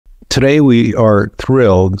Today we are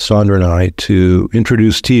thrilled, Sandra and I, to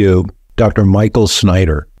introduce to you Dr. Michael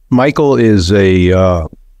Snyder. Michael is a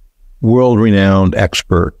world-renowned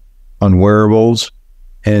expert on wearables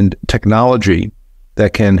and technology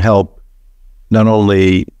that can help not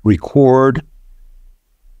only record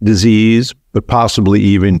disease, but possibly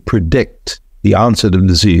even predict the onset of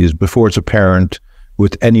disease before it's apparent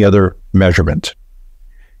with any other measurement.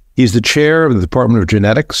 He's the chair of the Department of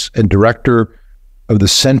Genetics and director of the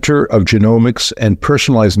Center of Genomics and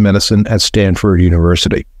Personalized Medicine at Stanford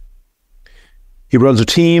University. He runs a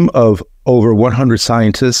team of over 100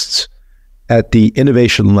 scientists at the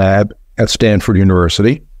Innovation Lab at Stanford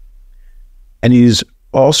University, and he's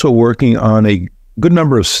also working on a good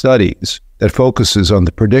number of studies that focuses on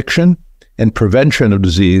the prediction and prevention of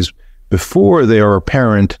disease before they are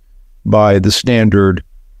apparent by the standard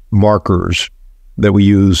markers that we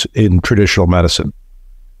use in traditional medicine.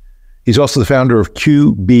 He's also the founder of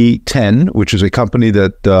QB10, which is a company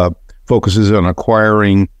that focuses on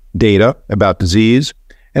acquiring data about disease,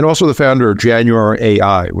 and also the founder of January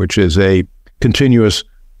AI, which is a continuous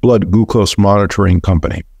blood glucose monitoring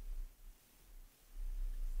company.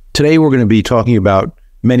 Today, we're going to be talking about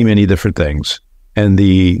many, many different things, and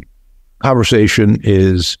the conversation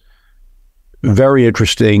is very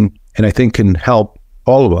interesting, and I think can help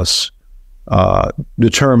all of us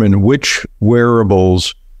determine which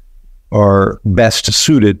wearables are best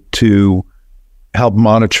suited to help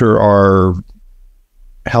monitor our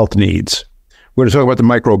health needs. We're going to talk about the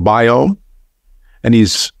microbiome,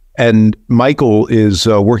 and Michael is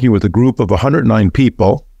working with a group of 109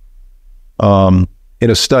 people in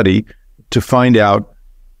a study to find out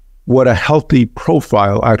what a healthy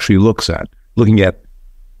profile actually looks at, looking at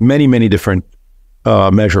many, many different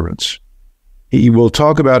measurements. He will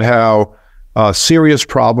talk about how serious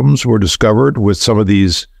problems were discovered with some of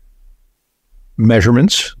these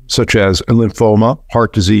measurements, such as lymphoma,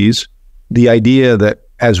 heart disease, the idea that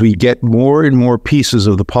as we get more and more pieces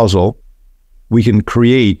of the puzzle, we can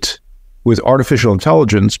create, with artificial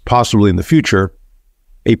intelligence, possibly in the future,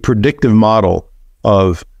 a predictive model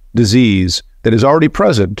of disease that is already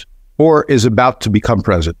present or is about to become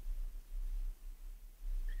present.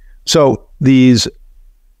 So the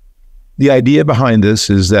idea behind this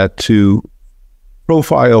is that to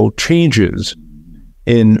profile changes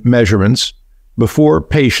in measurements before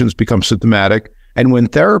patients become symptomatic and when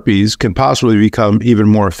therapies can possibly become even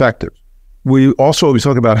more effective. We also will be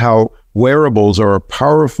talking about how wearables are a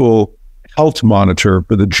powerful health monitor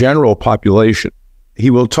for the general population. He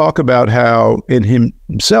will talk about how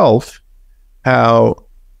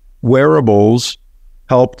wearables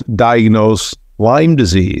helped diagnose Lyme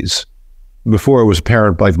disease before it was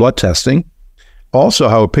apparent by blood testing. Also,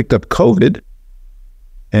 how it picked up COVID.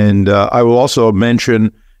 And I will also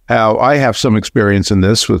mention how I have some experience in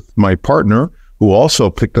this with my partner, who also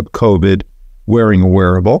picked up COVID wearing a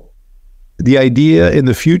wearable. The idea in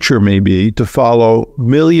the future may be to follow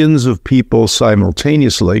millions of people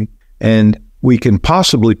simultaneously, and we can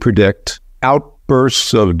possibly predict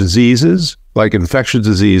outbursts of diseases, like infectious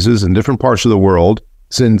diseases in different parts of the world,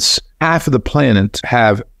 since half of the planet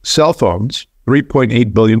have cell phones,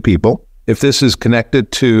 3.8 billion people. If this is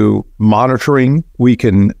connected to monitoring, we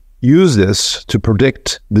can use this to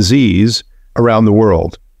predict disease around the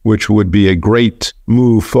world, which would be a great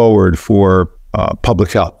move forward for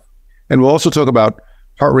public health. And we'll also talk about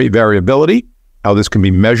heart rate variability, how this can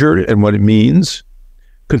be measured and what it means,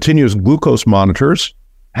 continuous glucose monitors,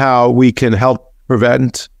 how we can help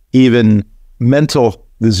prevent even mental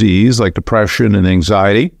disease like depression and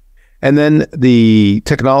anxiety, and then the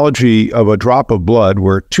technology of a drop of blood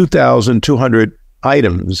where 2,200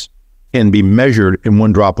 items can be measured in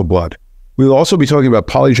one drop of blood. We'll also be talking about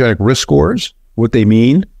polygenic risk scores, what they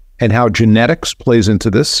mean, and how genetics plays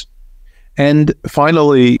into this. And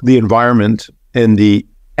finally, the environment and the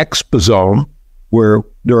exposome, where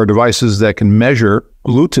there are devices that can measure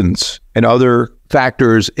pollutants and other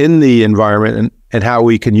factors in the environment and how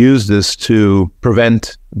we can use this to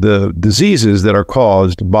prevent the diseases that are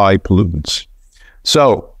caused by pollutants.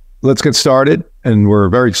 So let's get started. And we're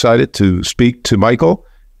very excited to speak to Michael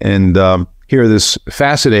and hear this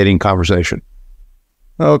fascinating conversation.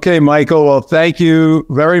 Okay, Michael. Well, thank you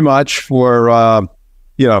very much for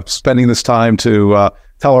spending this time to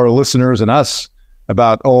tell our listeners and us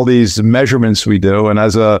about all these measurements we do. And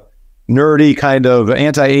as a nerdy kind of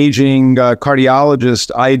anti-aging cardiologist,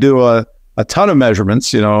 I do a ton of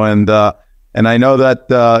measurements, and I know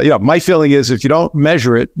that my feeling is if you don't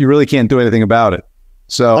measure it, you really can't do anything about it.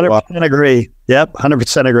 So 100% agree. Yep,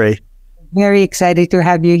 100% agree. Very excited to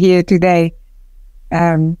have you here today.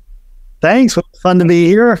 Thanks. Fun to be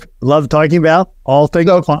here. Love talking about all things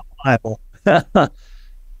Bible. So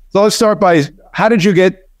let's start by, how did you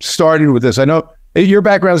get started with this? I know your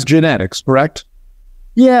background is genetics, correct?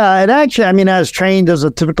 Yeah, and actually, I was trained as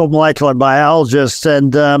a typical molecular biologist,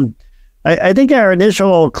 and I think our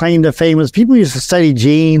initial claim to fame was people used to study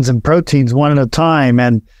genes and proteins one at a time,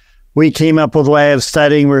 and we came up with a way of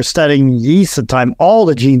studying. We were studying yeast at the time, all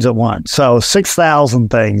the genes at once, so 6,000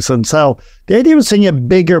 things. And so the idea was taking a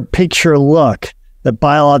bigger picture look at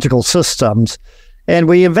biological systems. And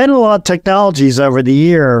we invented a lot of technologies over the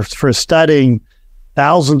years for studying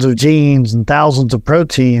thousands of genes and thousands of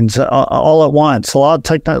proteins all at once. A lot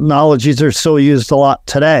of technologies are still used a lot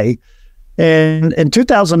today. And in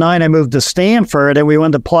 2009, I moved to Stanford, and we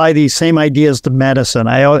wanted to apply these same ideas to medicine.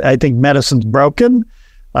 I think medicine's broken.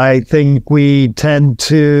 I think we tend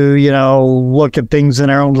to, look at things in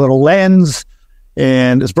our own little lens,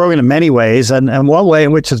 and it's broken in many ways. And one way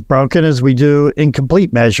in which it's broken is we do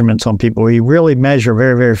incomplete measurements on people. We really measure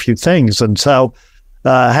very, very few things. And so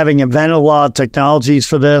having invented a lot of technologies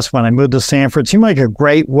for this, when I moved to Stanford, it seemed like a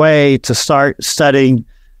great way to start studying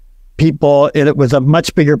people with a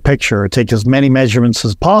much bigger picture, take as many measurements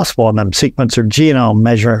as possible on them, sequence their genome,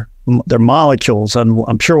 measure their molecules. And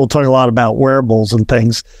I'm sure we'll talk a lot about wearables and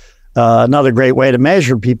things. Another great way to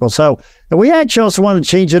measure people. So we actually also wanted to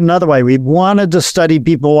change it another way. We wanted to study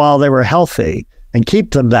people while they were healthy and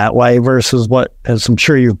keep them that way versus what, as I'm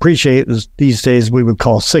sure you appreciate, is these days we would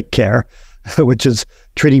call sick care, which is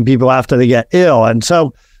treating people after they get ill. And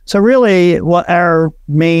so really what our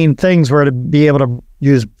main things were to be able to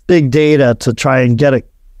use big data to try and get a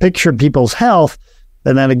picture of people's health,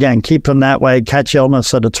 and then again, keep them that way, catch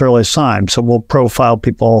illness at its earliest time. So we'll profile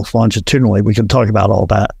people longitudinally. We can talk about all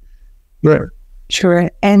that. Right. Sure.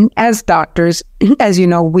 And as doctors, as you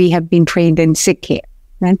know, we have been trained in sick care.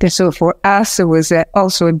 Right? So for us, it was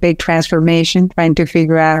also a big transformation, trying to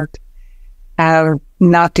figure out how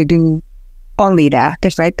not to do only that.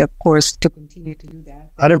 That's right. Of course, to continue to do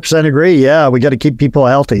that. 100% agree. Yeah, we got to keep people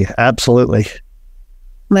healthy. Absolutely.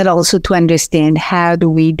 But also to understand, how do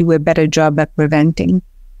we do a better job at preventing?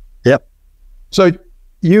 Yep. So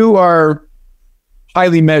you are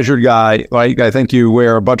highly measured guy. Like, I think you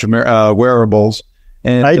wear a bunch of wearables.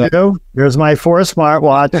 And I do. Here's my 4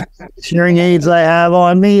 smartwatch. Hearing aids I have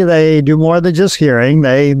on me, they do more than just hearing.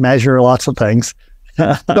 They measure lots of things.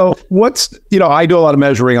 So I do a lot of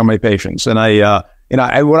measuring on my patients, and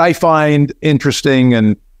what I find interesting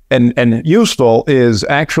and useful is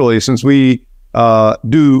actually, since we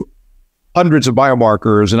do hundreds of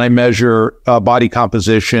biomarkers, and I measure body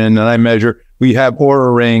composition, and we have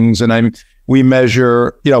Oura rings, and we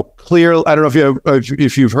measure, clear. I don't know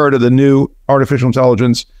if you've heard of the new artificial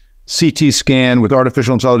intelligence CT scan with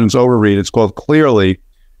artificial intelligence overread. It's called Clearly.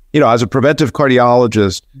 As a preventive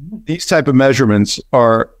cardiologist, these type of measurements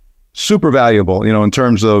are super valuable, in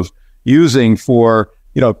terms of using for,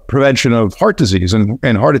 prevention of heart disease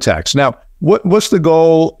and heart attacks. Now, what's the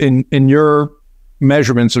goal in your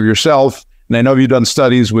measurements of yourself? And I know you've done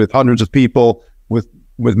studies with hundreds of people with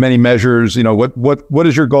many measures. What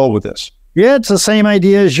is your goal with this? Yeah, it's the same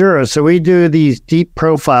idea as yours. So we do these deep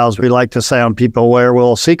profiles, we like to say, on people where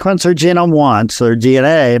we'll sequence their genome once, their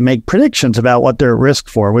DNA, and make predictions about what they're at risk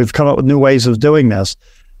for. We've come up with new ways of doing this.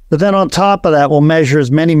 But then on top of that, we'll measure as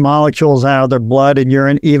many molecules out of their blood and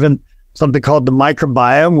urine, even something called the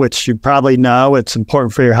microbiome, which you probably know. It's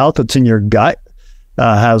important for your health. It's in your gut.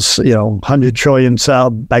 Has 100 trillion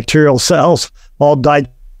bacterial cells, all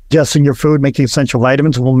digesting your food, making essential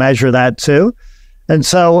vitamins. We'll measure that too. And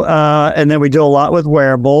so, and then we do a lot with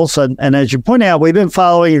wearables. And as you point out, we've been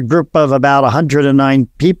following a group of about 109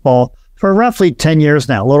 people for roughly 10 years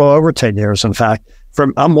now, a little over 10 years, in fact.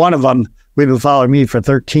 I'm one of them. We've been following me for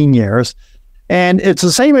 13 years. And it's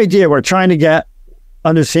the same idea. We're trying to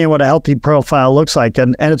understand what a healthy profile looks like.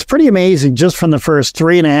 And it's pretty amazing, just from the first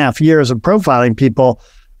 3.5 years of profiling people,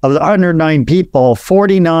 of the 109 people,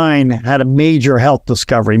 49 had a major health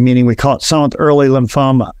discovery, meaning we caught someone with early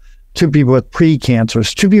lymphoma, 2 people with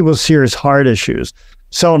pre-cancers, 2 people with serious heart issues,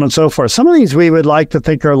 so on and so forth. Some of these we would like to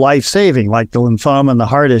think are life-saving, like the lymphoma and the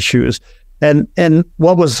heart issues. And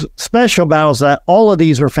what was special about it is that all of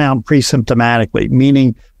these were found pre-symptomatically,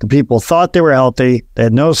 meaning the people thought they were healthy, they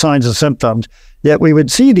had no signs of symptoms, yet we would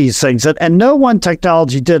see these things. And no one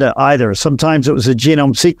technology did it either. Sometimes it was a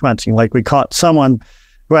genome sequencing, like we caught someone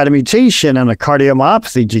who had a mutation in a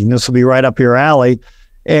cardiomyopathy gene. This will be right up your alley.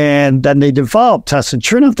 And then they did follow-up tests, and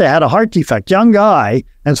sure enough, they had a heart defect. Young guy,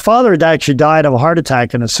 and his father had actually died of a heart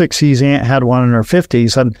attack in his 60s. His aunt had one in her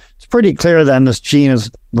 50s, and it's pretty clear then this gene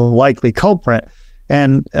is the likely culprit.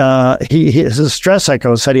 And his stress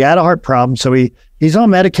echo said he had a heart problem, so he's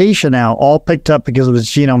on medication now, all picked up because of his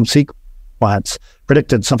genome sequence,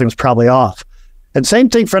 predicted something was probably off. And same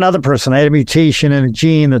thing for another person. They had a mutation in a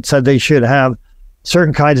gene that said they should have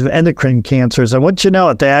certain kinds of endocrine cancers. And once you know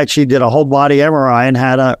it, they actually did a whole body MRI and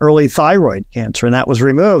had an early thyroid cancer, and that was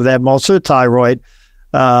removed. They had most of the thyroid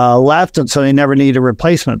left, and so they never needed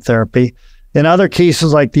replacement therapy. In other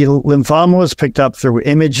cases, like the lymphoma was picked up through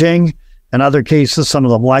imaging. In other cases, some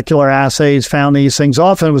of the molecular assays found these things.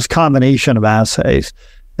 Often it was a combination of assays.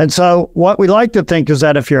 And so what we like to think is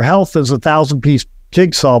that if your health is a 1,000-piece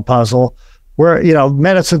jigsaw puzzle, where,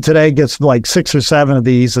 medicine today gets like 6 or 7 of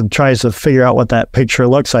these and tries to figure out what that picture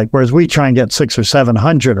looks like, whereas we try and get 600 or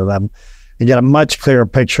 700 of them and get a much clearer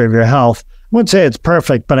picture of your health. I wouldn't say it's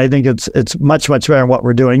perfect, but I think it's much, much better than what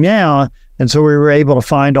we're doing now. And so we were able to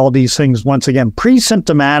find all these things, once again,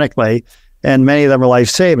 pre-symptomatically, and many of them are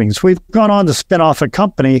life-saving. So we've gone on to spin off a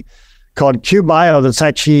company called QBio that's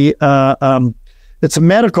actually, it's a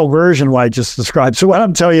medical version of what I just described. So what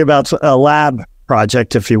I'm telling you about is a lab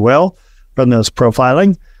project, if you will, from this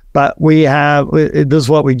profiling. But we have, this is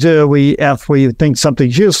what we do. If we think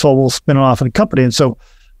something's useful, we'll spin it off in a company. And so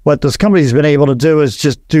what this company's been able to do is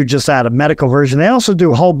just add a medical version. They also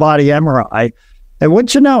do whole body MRI. And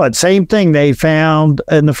wouldn't you know it, same thing. They found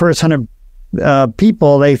in the first 100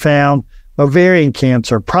 people, they found ovarian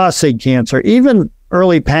cancer, prostate cancer, even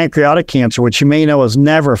early pancreatic cancer, which you may know was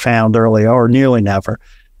never found early or nearly never.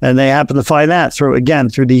 And they happened to find that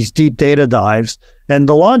through these deep data dives. And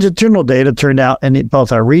the longitudinal data turned out in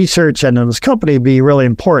both our research and in this company to be really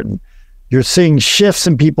important. You're seeing shifts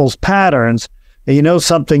in people's patterns, and you know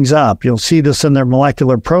something's up. You'll see this in their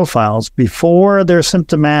molecular profiles before they're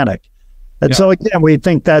symptomatic. And so again, we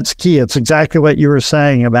think that's key. It's exactly what you were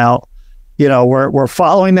saying about, we're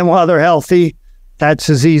following them while they're healthy. That's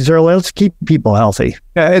disease early. Let's keep people healthy.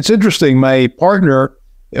 Yeah, it's interesting. My partner,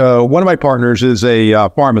 one of my partners is a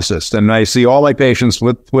pharmacist, and I see all my patients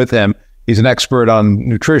with him. He's an expert on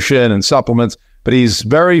nutrition and supplements, but he's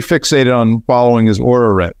very fixated on following his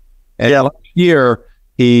order rate. And last year,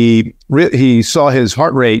 he saw his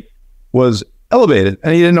heart rate was elevated,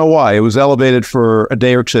 and he didn't know why. It was elevated for a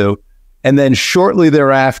day or two, and then shortly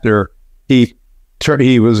thereafter, he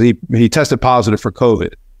tested positive for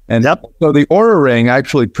COVID. And so the Oura Ring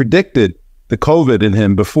actually predicted the COVID in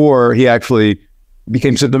him before he actually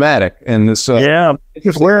became symptomatic. And this,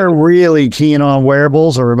 we're really keen on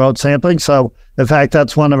wearables or remote sampling. So in fact,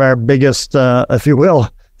 that's one of our biggest, if you will,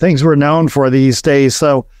 things we're known for these days.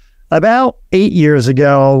 So about 8 years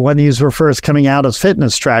ago, when these were first coming out as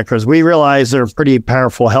fitness trackers, we realized they're pretty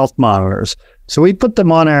powerful health monitors. So we put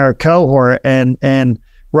them on our cohort and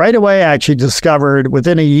right away actually discovered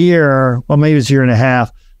within a year, well, maybe it was a year and a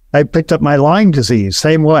half, I picked up my Lyme disease,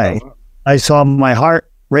 same way. I saw my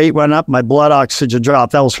heart rate went up, my blood oxygen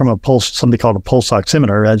dropped. That was from something called a pulse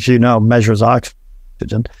oximeter, as you know, measures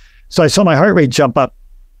oxygen. So I saw my heart rate jump up.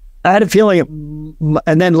 I had a feeling,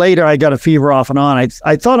 and then later I got a fever off and on.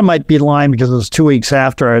 I thought it might be Lyme because it was 2 weeks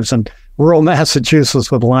after I was in rural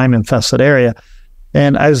Massachusetts with a Lyme-infested area.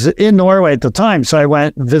 And I was in Norway at the time, so I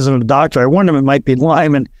went and visited a doctor. I warned him it might be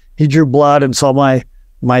Lyme, and he drew blood and saw my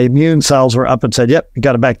immune cells were up and said, yep, you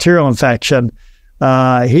got a bacterial infection.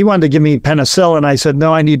 He wanted to give me penicillin. I said,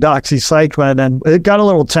 no, I need doxycycline. And it got a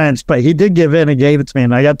little tense, but he did give in and gave it to me.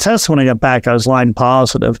 And I got tested when I got back. I was Lyme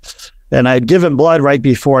positive. And I'd given blood right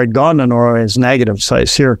before I'd gone to Norway as negative. So I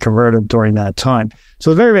seroconverted during that time.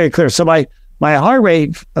 So very, very clear. So my heart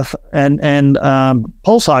rate and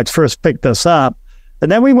pulse ox first picked this up.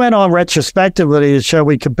 And then we went on retrospectively to show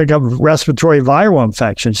we could pick up respiratory viral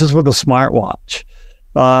infections just with a smartwatch.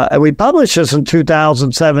 And we published this in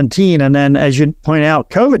 2017. And then, as you point out,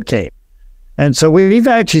 COVID came. And so we've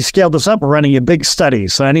actually scaled this up. We're running a big study.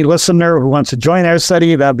 So any listener who wants to join our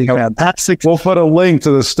study, that'd be fantastic. We'll put a link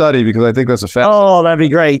to the study because I think that's a fact. Oh, that'd be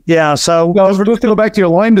great. Yeah. So we're just to go back to your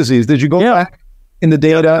Lyme disease. Did you go back in the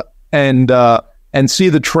data and see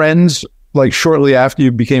the trends like shortly after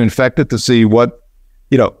you became infected to see what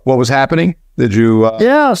was happening? Did you?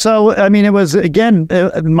 Yeah. So, I mean, it was, again,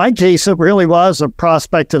 in my case, it really was a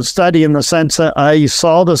prospective study in the sense that I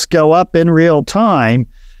saw this go up in real time,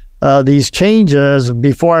 these changes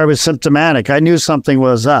before I was symptomatic. I knew something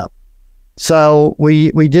was up. So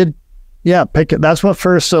we did, pick it. That's what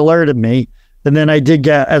first alerted me. And then I did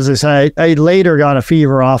get, as I said, I later got a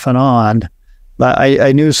fever off and on, but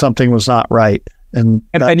I knew something was not right. And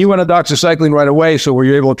you went on doxycycline right away, so were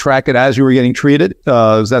you able to track it as you were getting treated?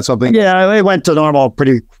 Is that something? Yeah, it went to normal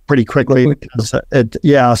pretty quickly.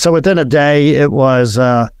 So within a day, it was,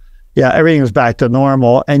 everything was back to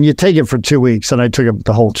normal. And you take it for 2 weeks, and I took it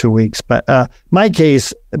the whole 2 weeks. But my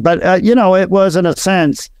case, it was in a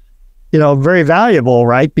sense, very valuable,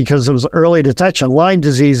 right? Because it was early detection. Lyme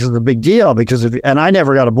disease is a big deal and I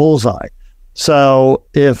never got a bullseye. So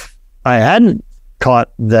if I hadn't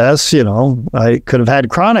caught this, I could have had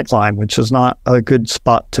chronic Lyme, which is not a good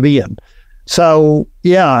spot to be in. So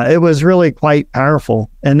yeah, it was really quite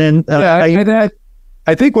powerful. And then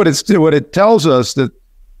I think what it tells us that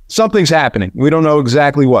something's happening. We don't know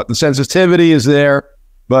exactly what. The sensitivity is there,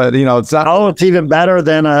 but it's not. Oh, it's even better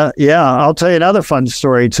than I'll tell you another fun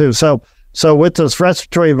story too. So with this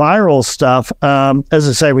respiratory viral stuff, as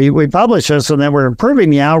I say, we published this and then we're improving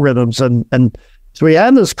the algorithms and so we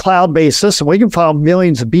have this cloud-based system. We can follow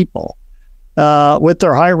millions of people with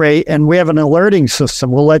their heart rate, and we have an alerting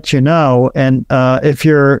system. We'll let you know. And if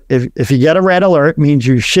you get a red alert, it means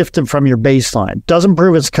you shifted from your baseline. Doesn't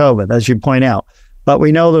prove it's COVID, as you point out, but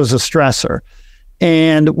we know there's a stressor.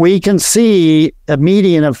 And we can see a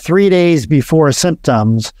median of 3 days before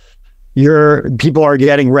symptoms, people are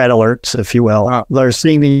getting red alerts, if you will. Wow. They're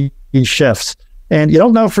seeing these shifts. And you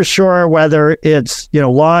don't know for sure whether it's,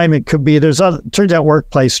 Lyme. It could be, turns out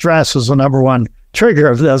workplace stress is the number one trigger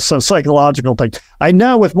of this, so psychological thing. I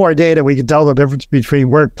know with more data, we can tell the difference between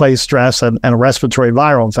workplace stress and a respiratory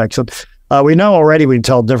viral infection. We know already we can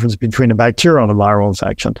tell the difference between a bacterial and a viral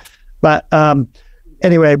infection. But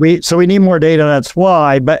anyway, we need more data, that's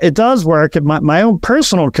why. But it does work. And my own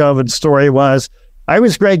personal COVID story was, I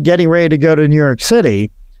was getting ready to go to New York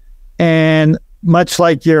City, and much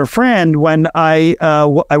like your friend, when I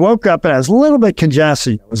woke up and I was a little bit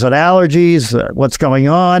congested. Was it allergies? What's going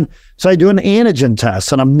on? So I do an antigen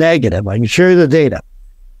test and I'm negative. I can show you the data.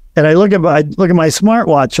 And I look at my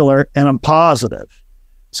smartwatch alert and I'm positive.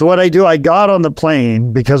 So what I do, I got on the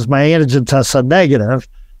plane because my antigen test said negative.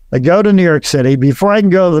 I go to New York City. Before I can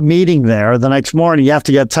go to the meeting there, the next morning you have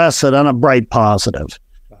to get tested and I'm bright positive.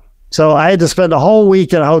 So I had to spend a whole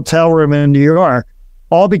week in a hotel room in New York,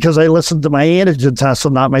 all because I listened to my antigen test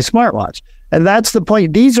and not my smartwatch. And that's the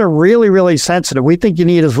point. These are really, really sensitive. We think you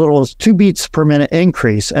need as little as 2 beats per minute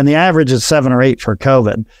increase, and the average is 7 or 8 for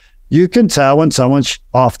COVID. You can tell when someone's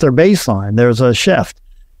off their baseline. There's a shift.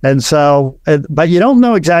 And so, but you don't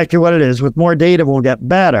know exactly what it is. With more data, we'll get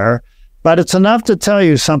better, but it's enough to tell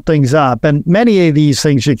you something's up. And many of these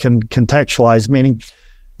things you can contextualize, meaning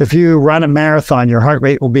if you run a marathon, your heart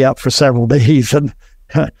rate will be up for several days, and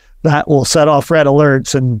that will set off red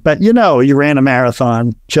alerts. But you ran a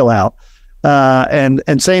marathon, chill out.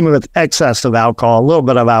 And same with excess of alcohol. A little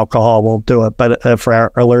bit of alcohol will do it, but for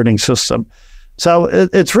our alerting system. So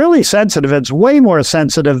it's really sensitive. It's way more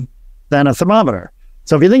sensitive than a thermometer.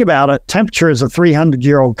 So if you think about it, temperature is a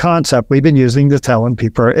 300-year-old concept we've been using to tell when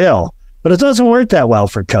people are ill. But it doesn't work that well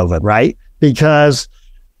for COVID, right? Because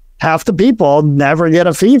half the people never get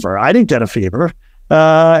a fever. I didn't get a fever.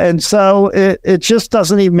 And so it just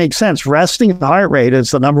doesn't even make sense. Resting the heart rate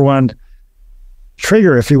is the number one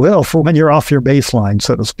trigger, if you will, for when you're off your baseline,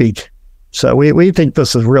 so to speak. So we think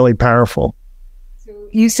this is really powerful. So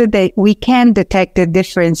you said that we can detect the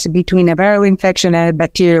difference between a viral infection and a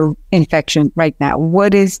bacterial infection right now.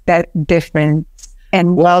 What is that difference?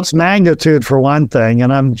 And well, it's magnitude for one thing,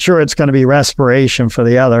 and I'm sure it's going to be respiration for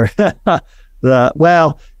the other.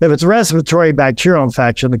 If it's respiratory bacterial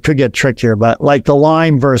infection, it could get trickier, but like the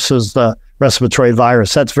Lyme versus the respiratory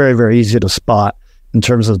virus, that's very, very easy to spot in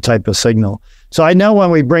terms of the type of signal. So I know when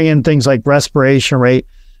we bring in things like respiration rate,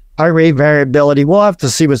 heart rate variability, we'll have to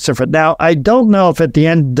see what's different. Now, I don't know if at the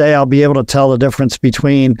end of the day, I'll be able to tell the difference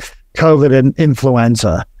between COVID and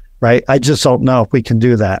influenza, right? I just don't know if we can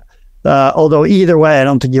do that. Although either way, I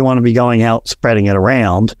don't think you want to be going out spreading it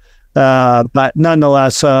around. But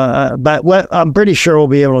nonetheless, I'm pretty sure we'll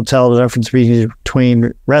be able to tell the difference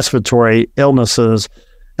between respiratory illnesses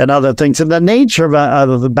and other things. And the nature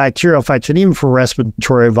of the bacterial infection, even for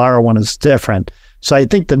respiratory viral one, is different. So I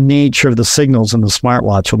think the nature of the signals in the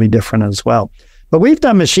smartwatch will be different as well. But we've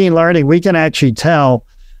done machine learning. We can actually tell,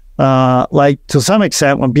 like to some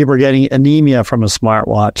extent, when people are getting anemia from a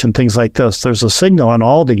smartwatch and things like this, there's a signal in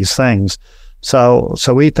all these things. So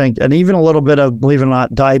we think, and even a little bit of, believe it or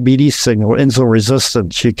not, diabetes signal, insulin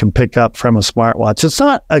resistance, you can pick up from a smartwatch. It's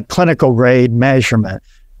not a clinical grade measurement,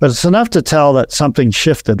 but it's enough to tell that something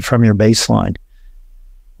shifted from your baseline.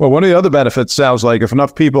 Well, one of the other benefits sounds like if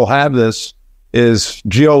enough people have this is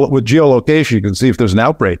with geolocation, you can see if there's an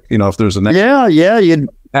outbreak, if there's an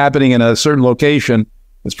happening in a certain location.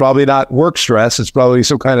 It's probably not work stress. It's probably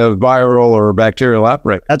some kind of viral or bacterial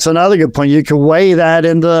outbreak. That's another good point. You can weigh that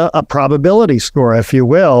into a probability score, if you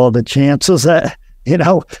will, the chances that,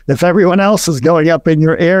 if everyone else is going up in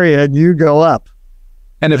your area and you go up.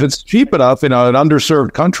 And if it's cheap enough, in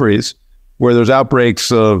underserved countries where there's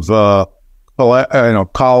outbreaks of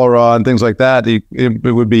cholera and things like that, it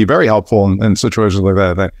would be very helpful in situations like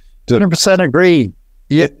that. I think. 100% agree.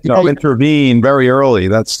 Intervene very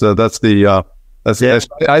early. I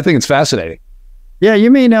think it's fascinating. Yeah,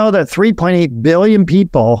 you may know that 3.8 billion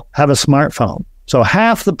people have a smartphone. So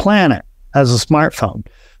half the planet has a smartphone.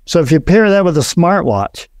 So if you pair that with a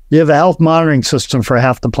smartwatch, you have a health monitoring system for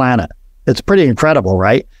half the planet. It's pretty incredible,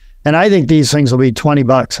 right? And I think these things will be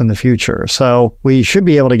 $20 in the future. So we should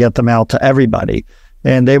be able to get them out to everybody.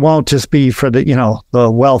 And they won't just be for the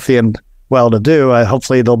wealthy and well-to-do.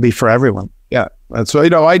 Hopefully they'll be for everyone. Yeah. So,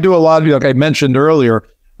 I do a lot of, like I mentioned earlier,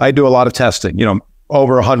 I do a lot of testing,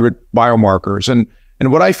 over 100 biomarkers.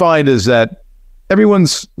 And what I find is that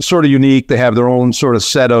everyone's sort of unique. They have their own sort of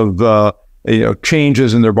set of,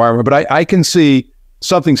 changes in their biomarker. But I can see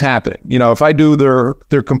something's happening. If I do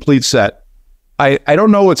their complete set, I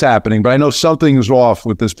don't know what's happening, but I know something is off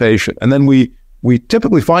with this patient. And then we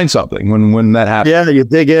typically find something when that happens. Yeah, you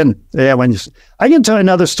dig in. Yeah, I can tell you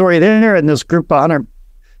another story there in this group of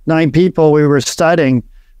 109 people we were studying.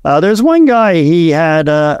 There's one guy, he had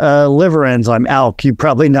a liver enzyme, ALK, you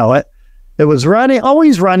probably know it. It was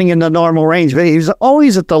always running in the normal range, but he was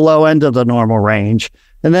always at the low end of the normal range.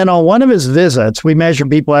 And then on one of his visits, we measure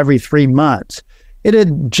people every 3 months. It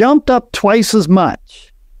had jumped up twice as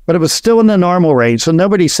much, but it was still in the normal range, so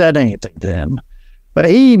nobody said anything to him. But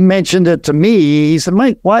he mentioned it to me. He said,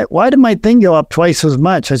 Mike, why did my thing go up twice as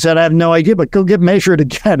much? I said, I have no idea, but go get measured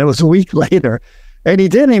again. It was a week later. And he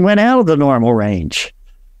did. He went out of the normal range.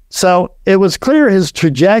 So it was clear his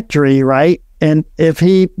trajectory, right? And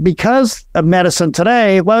because of medicine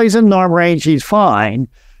today, well, he's in normal range, he's fine.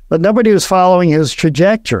 But nobody was following his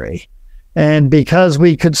trajectory. And because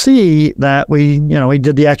we could see that we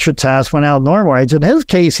did the extra test, went out of normal range. In his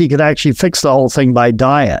case, he could actually fix the whole thing by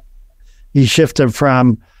diet. He shifted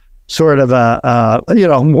from sort of a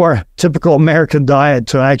more typical American diet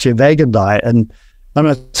to actually a vegan diet. And I'm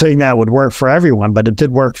not saying that would work for everyone, but it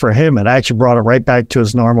did work for him. It actually brought it right back to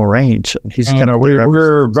his normal range.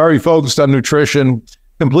 We're very focused on nutrition.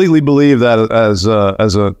 Completely believe that as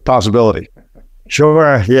a possibility.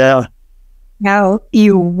 Sure, yeah. Now,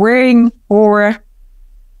 you're wearing 4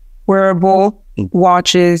 wearable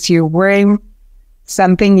watches. You're wearing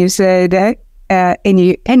something you said, can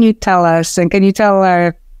you tell us, and can you tell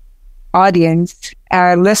our audience,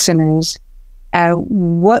 our listeners,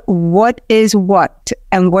 what is what,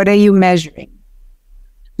 and what are you measuring?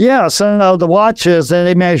 Yeah, so the watches,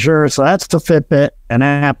 they measure, so that's the Fitbit and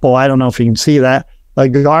Apple. I don't know if you can see that.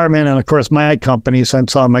 Like Garmin, and of course my company,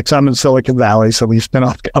 Sensomics. I'm in Silicon Valley, so we spin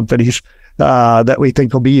off companies that we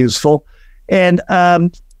think will be useful. And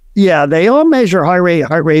they all measure heart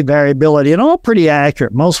rate variability, and all pretty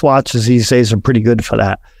accurate. Most watches these days are pretty good for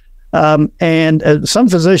that. And some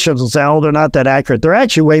physicians will say, oh, they're not that accurate. They're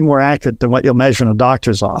actually way more accurate than what you'll measure in a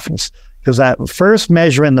doctor's office, because that first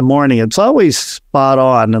measure in the morning, it's always spot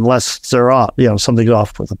on unless they're off, something's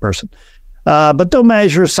off with the person. But they'll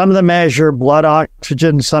measure, some of them measure blood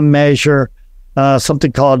oxygen, some measure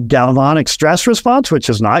something called galvanic stress response, which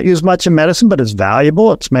is not used much in medicine, but it's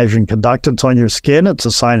valuable. It's measuring conductance on your skin. It's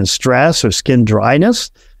a sign of stress or skin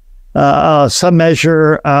dryness. Some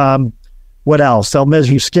measure, what else? They'll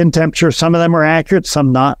measure skin temperature. Some of them are accurate,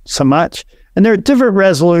 some not so much. And they're different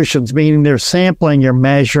resolutions, meaning they're sampling, you're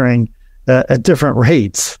measuring at different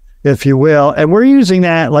rates, if you will. And we're using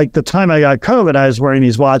that, like the time I got COVID, I was wearing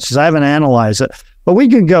these watches. I haven't analyzed it, but we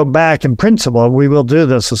can go back in principle. We will do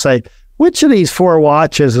this to say, which of these 4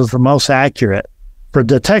 watches is the most accurate for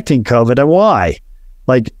detecting COVID and why?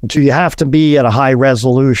 Like, do you have to be at a high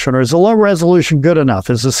resolution, or is a low resolution good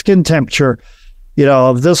enough? Is the skin temperature,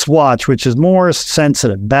 of this watch, which is more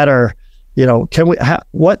sensitive, better,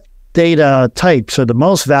 what data types are the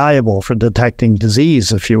most valuable for detecting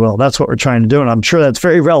disease, if you will? That's what we're trying to do. And I'm sure that's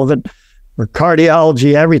very relevant for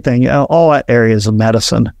cardiology, everything, all areas of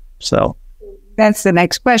medicine. So that's the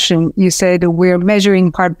next question. You said we're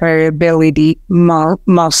measuring heart variability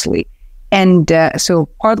mostly. And so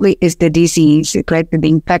partly is the disease, right? The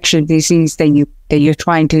infection disease that you're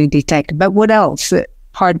trying to detect. But what else?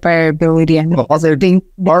 Heart variability and heart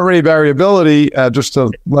rate variability, just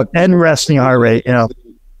to let and resting heart rate,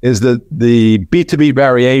 is the beat to beat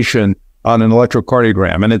variation on an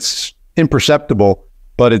electrocardiogram, and it's imperceptible,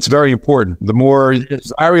 but it's very important. The more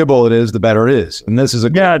variable it is, the better it is. And this is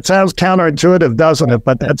it sounds counterintuitive, doesn't it?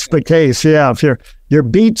 But that's the case. Yeah, if your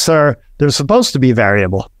beats they're supposed to be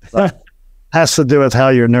variable. Has to do with how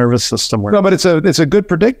your nervous system works. No, but it's a good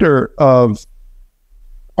predictor of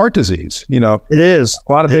heart disease. It is.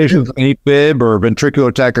 A lot of patients with AFib or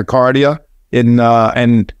ventricular tachycardia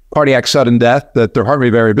and cardiac sudden death, that their heart rate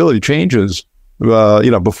variability changes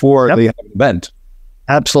before they have an event.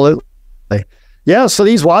 Absolutely. Yeah, so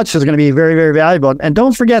these watches are going to be very, very valuable. And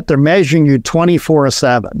don't forget, they're measuring you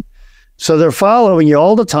 24/7. So they're following you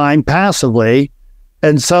all the time passively.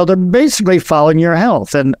 And so they're basically following your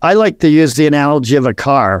health. And I like to use the analogy of a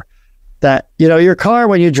car that, your car,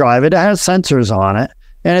 when you drive it, it has sensors on it,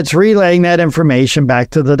 and it's relaying that information back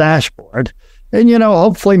to the dashboard. And,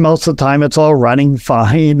 hopefully most of the time it's all running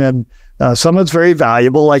fine. And some of it's very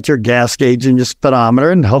valuable, like your gas gauge and your speedometer.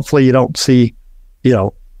 And hopefully you don't see,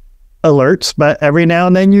 alerts, but every now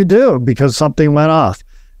and then you do because something went off.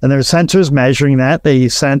 And there's sensors measuring that. They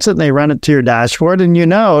sense it and they run it to your dashboard, and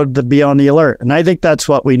to be on the alert. And I think that's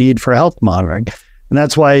what we need for health monitoring. And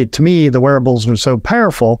that's why, to me, the wearables are so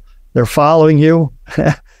powerful. They're following you,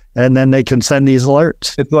 and then they can send these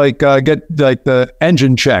alerts. It's like get the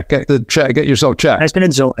engine check, get yourself checked.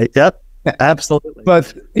 Yep, absolutely.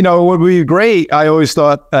 But what would be great, I always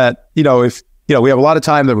thought that if we have a lot of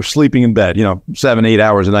time that we're sleeping in bed, 7-8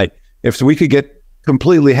 hours a night. If we could get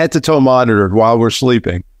completely head to toe monitored while we're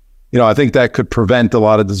sleeping, I think that could prevent a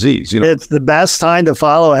lot of disease. It's the best time to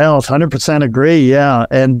follow health. 100% agree. Yeah.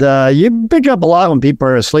 And you pick up a lot when people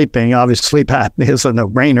are sleeping. Obviously, sleep apnea is a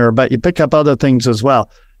no-brainer, but you pick up other things as well.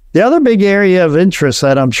 The other big area of interest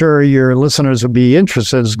that I'm sure your listeners would be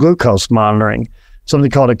interested in is glucose monitoring, something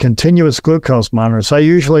called a continuous glucose monitor. So I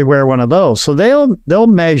usually wear one of those. So they'll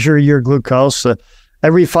measure your glucose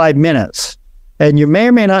every 5 minutes. And you may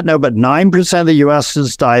or may not know, but 9% of the U.S.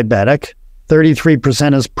 is diabetic.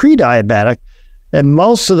 33% is pre-diabetic, and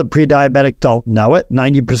most of the pre-diabetic don't know it.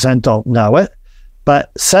 90% don't know it,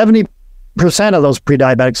 but 70% of those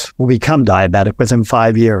pre-diabetics will become diabetic within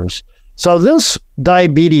 5 years. So this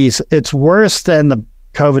diabetes, it's worse than the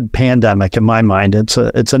COVID pandemic in my mind. It's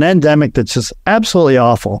an endemic that's just absolutely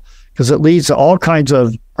awful because it leads to all kinds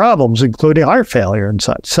of problems, including heart failure and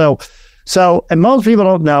such. So, and most people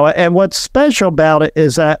don't know it. And what's special about it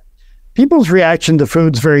is that people's reaction to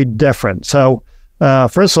food's very different. So,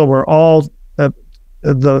 first of all, we're all,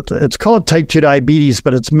 it's called type 2 diabetes,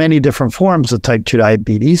 but it's many different forms of type 2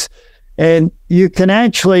 diabetes. And you can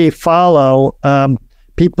actually follow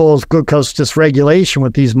people's glucose dysregulation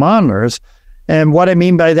with these monitors. And what I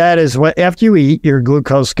mean by that is after you eat, your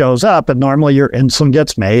glucose goes up, and normally your insulin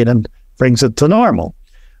gets made and brings it to normal.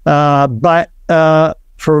 But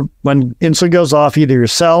for when insulin goes off, either your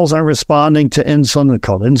cells aren't responding to insulin, they're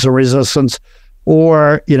called insulin resistance,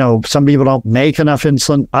 or, some people don't make enough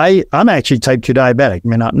insulin. I'm actually type 2 diabetic,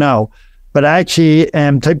 you may not know, but I actually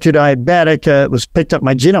am type 2 diabetic. It was picked up,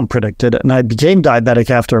 my genome predicted it, and I became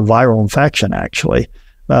diabetic after a viral infection, actually,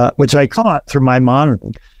 which I caught through my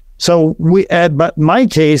monitoring. So but in my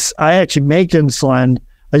case, I actually make insulin.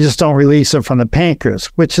 I just don't release it from the pancreas,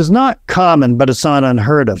 which is not common, but it's not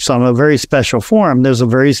unheard of. So I'm a very special form. There's a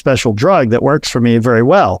very special drug that works for me very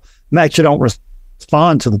well. I actually don't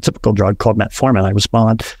respond to the typical drug called metformin. I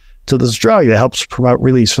respond to this drug that helps promote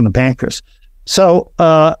release from the pancreas. So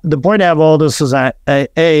the point of all this is that,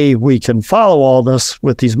 A, we can follow all this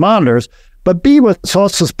with these monitors, but B, what's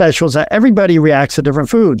also special is that everybody reacts to different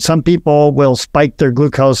foods. Some people will spike their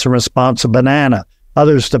glucose in response to banana,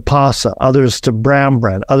 others to pasta, others to brown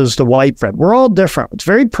bread, others to white bread. We're all different. It's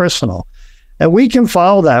very personal. And we can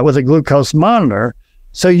follow that with a glucose monitor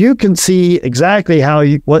so you can see exactly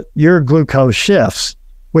what your glucose shifts,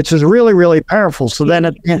 which is really, really powerful. So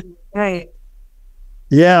then right.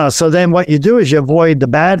 Yeah, so then what you do is you avoid the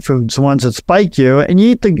bad foods, the ones that spike you, and you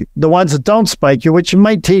eat the ones that don't spike you, which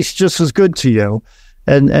might taste just as good to you.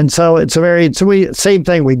 And so same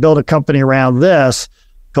thing. We build a company around this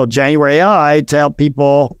called January AI to help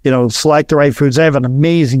people, select the right foods. They have an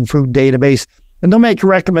amazing food database, and they'll make a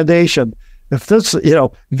recommendation. If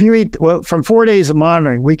you eat from 4 days of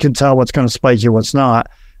monitoring, we can tell what's going to spike you, what's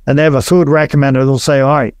not. And they have a food recommender. They'll say,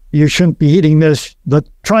 all right, you shouldn't be eating this.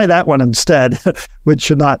 Try that one instead, which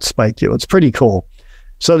should not spike you. It's pretty cool.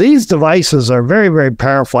 So these devices are very, very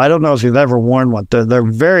powerful. I don't know if you've ever worn one. They're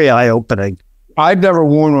very eye-opening. I've never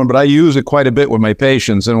worn one, but I use it quite a bit with my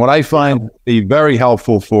patients. And what I find to be very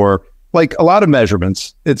helpful for, like a lot of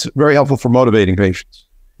measurements, it's very helpful for motivating patients.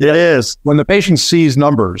 It is. When the patient sees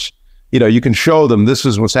numbers, you can show them this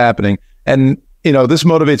is what's happening. And this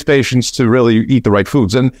motivates patients to really eat the right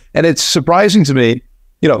foods. And it's surprising to me,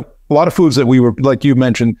 a lot of foods that we were, like you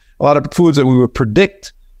mentioned, a lot of foods that we would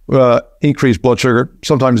predict increase blood sugar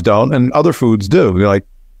sometimes don't, and other foods do. Like,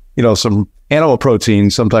 some animal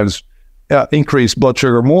proteins sometimes increase blood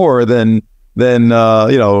sugar more than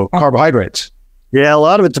carbohydrates. Yeah, a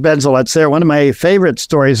lot of it depends on what's there. One of my favorite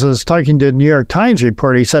stories is talking to a New York Times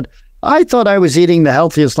reporter. He said, I thought I was eating the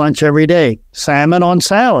healthiest lunch every day. Salmon on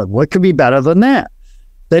salad. What could be better than that?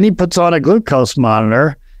 Then he puts on a glucose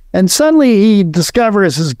monitor, and suddenly he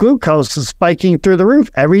discovers his glucose is spiking through the roof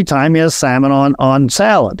every time he has salmon on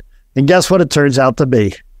salad. And guess what it turns out to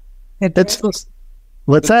be? What's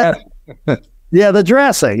that? Yeah, the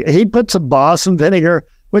dressing. He puts some balsam vinegar,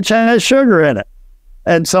 which has sugar in it.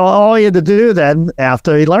 And so all he had to do then,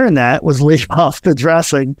 after he learned that, was leave off the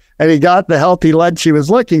dressing, and he got the healthy lunch he was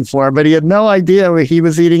looking for, but he had no idea he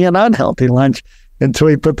was eating an unhealthy lunch until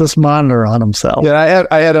he put this monitor on himself. Yeah,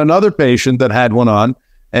 I had another patient that had one on,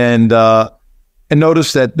 and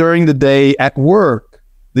noticed that during the day at work,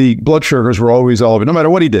 the blood sugars were always elevated. No matter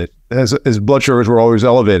what he did, his blood sugars were always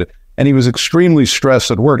elevated, and he was extremely stressed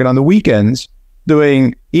at work. And on the weekends,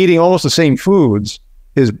 eating almost the same foods,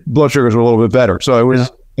 his blood sugars were a little bit better. So it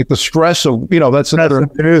was like the stress of, that's another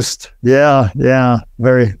boost. Yeah.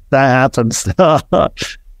 That happens.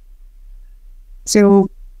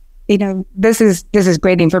 So, this is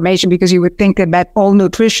great information, because you would think that all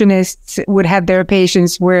nutritionists would have their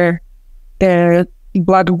patients where their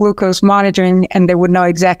blood glucose monitoring, and they would know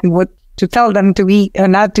exactly what to tell them to eat or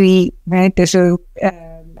not to eat, right? So,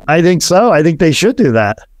 I think so. I think they should do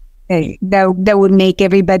that. That would make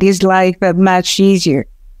everybody's life much easier.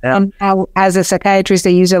 Yeah. As a psychiatrist,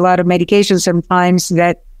 I use a lot of medications sometimes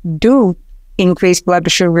that do increase blood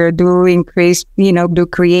sugar, do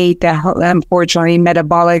create, unfortunately,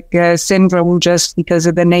 metabolic syndrome just because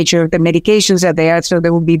of the nature of the medications that they are. So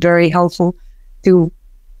that would be very helpful to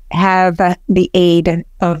have the aid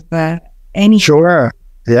of any. Sure.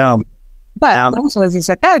 Yeah. But also as a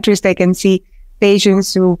psychiatrist, I can see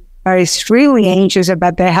patients who are extremely anxious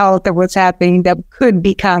about their health and what's happening, that could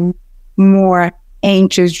become more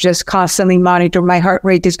anxious, just constantly monitor, my heart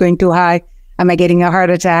rate is going too high. Am I getting a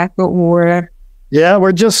heart attack? Yeah,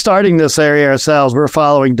 we're just starting this area ourselves. We're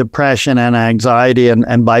following depression and anxiety and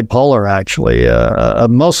bipolar, actually,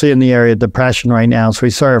 mostly in the area of depression right now. So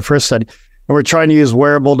we started our first study. And we're trying to use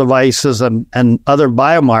wearable devices and other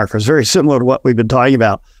biomarkers, very similar to what we've been talking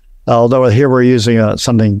about. Although here we're using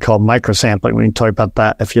something called microsampling. We can talk about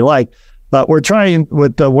that if you like. But we're trying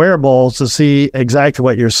with the wearables to see exactly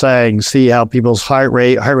what you're saying, see how people's heart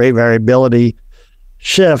rate variability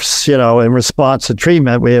shifts, in response to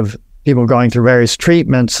treatment. We have people going through various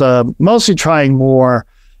treatments, mostly trying more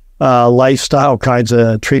lifestyle kinds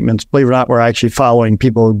of treatments. Believe it or not, we're actually following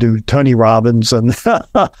people who do Tony Robbins and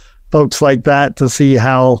folks like that to see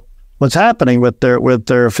what's happening with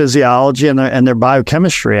their physiology and their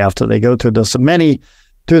biochemistry after they go through this. And many,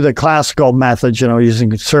 through the classical methods,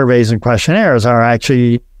 using surveys and questionnaires, are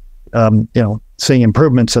actually, seeing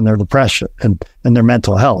improvements in their depression and their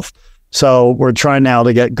mental health. So we're trying now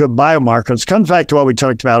to get good biomarkers. Comes back to what we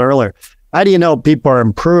talked about earlier. How do you know people are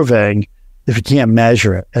improving if you can't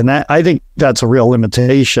measure it? And I think that's a real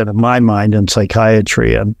limitation in my mind in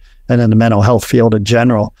psychiatry and in the mental health field in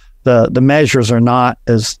general. The measures are not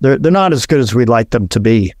they're not as good as we'd like them to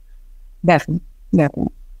be. Definitely.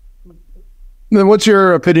 Then what's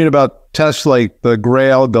your opinion about tests like the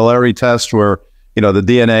Galleri test, where the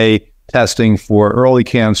DNA testing for early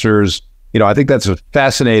cancers? I think that's a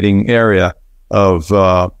fascinating area of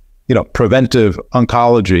preventive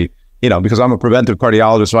oncology. Because I'm a preventive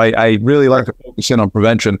cardiologist, so I really like to focus in on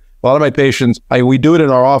prevention. A lot of my patients, we do it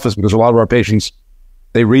in our office because a lot of our patients,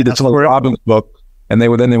 they read the Tony Robbins book. And they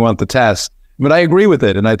want the test. But I agree with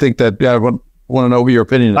it. And I think that I want to know what your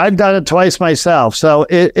opinion is. I've done it twice myself. So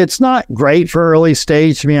it's not great for early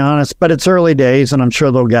stage, to be honest, but it's early days and I'm sure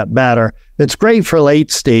they'll get better. It's great for late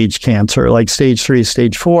stage cancer, like stage 3,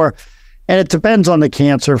 stage 4. And it depends on the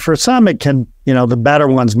cancer. For some, it can, the better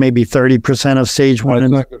ones, maybe 30% of stage 1. It's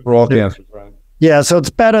not good for all cancers, right? Yeah, so it's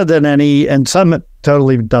better than any, and some it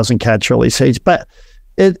totally doesn't catch early stage. But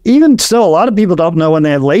even still, a lot of people don't know when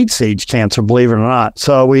they have late stage cancer, believe it or not.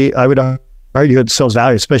 So I would argue it still has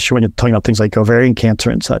value, especially when you're talking about things like ovarian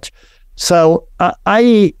cancer and such. So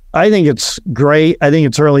I think it's great. I think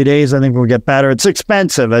it's early days. I think we'll get better. It's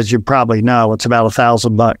expensive, as you probably know. It's about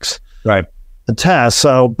 $1,000, right? A test.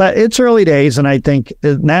 So, but it's early days, and I think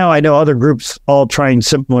now I know other groups all trying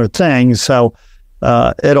similar things. So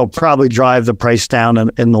it'll probably drive the price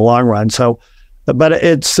down in the long run. So. But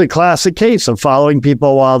it's the classic case of following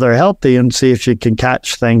people while they're healthy and see if you can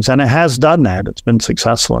catch things. And it has done that. It's been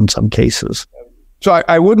successful in some cases. So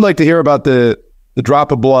I would like to hear about the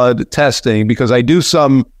drop of blood testing, because I do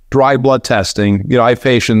some dry blood testing. I have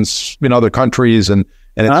patients in other countries and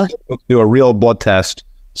it's do a real blood test.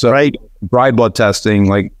 So right. Dry blood testing,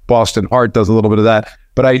 like Boston Heart does a little bit of that.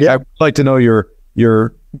 But I would like to know your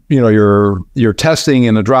testing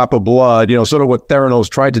in a drop of blood, sort of what Theranos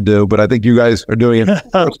tried to do, but I think you guys are doing it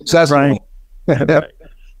successfully. Right.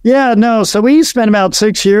 Yeah, no. So we spent about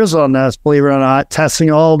 6 years on this, believe it or not, testing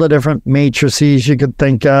all the different matrices you could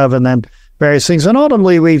think of and then various things. And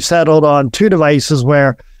ultimately, we've settled on 2 devices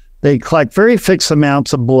where they collect very fixed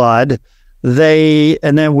amounts of blood.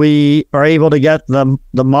 And then we are able to get the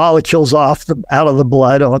molecules out of the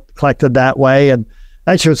blood collected that way. And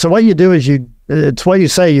actually, so what you do is it's what you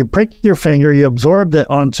say, you prick your finger, you absorb it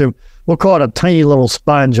onto, we'll call it a tiny little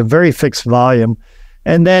sponge, a very fixed volume.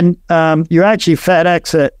 And then you actually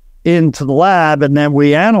FedEx it into the lab, and then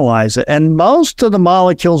we analyze it. And most of the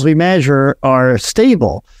molecules we measure are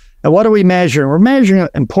stable. And what do we measure? We're measuring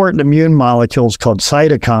important immune molecules called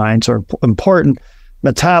cytokines, or important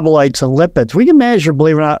metabolites and lipids. We can measure,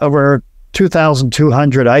 believe it or not, over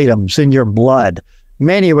 2,200 items in your blood,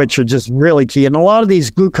 many of which are just really key. And a lot of these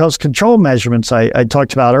glucose control measurements I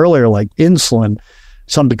talked about earlier, like insulin,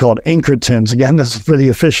 something called incretins. Again, this is for the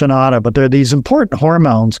aficionado, but they're these important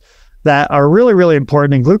hormones that are really, really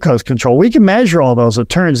important in glucose control. We can measure all those, it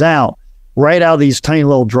turns out, right out of these tiny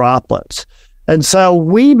little droplets. And so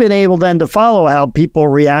we've been able then to follow how people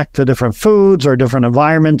react to different foods or different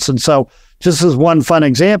environments. And so just as one fun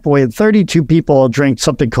example, we had 32 people drink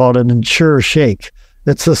something called an Ensure shake.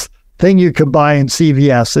 It's this thing you can buy in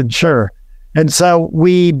CVS, Ensure. And so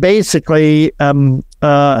we basically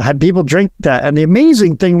had people drink that. And the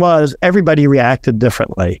amazing thing was everybody reacted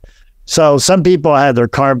differently. So some people had their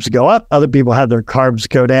carbs go up, other people had their carbs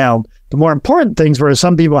go down. The more important things were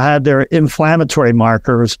some people had their inflammatory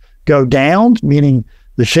markers go down, meaning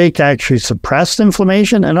the shake actually suppressed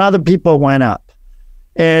inflammation, and other people went up.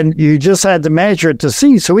 And you just had to measure it to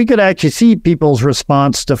see. So we could actually see people's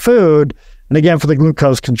response to food. And again, for the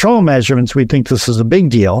glucose control measurements, we think this is a big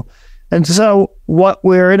deal. And so what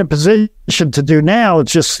we're in a position to do now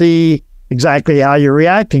is just see exactly how you're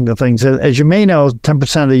reacting to things. As you may know,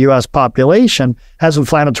 10% of the U.S. population has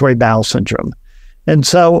inflammatory bowel syndrome. And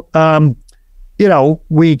so,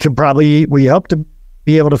 we hope to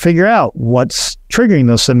be able to figure out what's triggering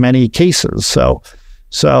this in many cases.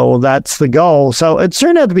 So that's the goal. So it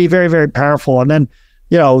turned out to be very, very powerful. And then,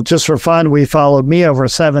 just for fun, we followed me over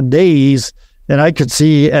 7 days, and I could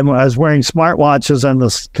see, and I was wearing smartwatches and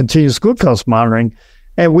this continuous glucose monitoring,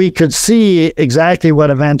 and we could see exactly what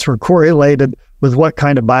events were correlated with what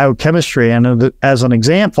kind of biochemistry. And as an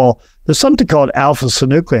example, there's something called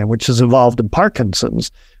alpha-synuclein, which is involved in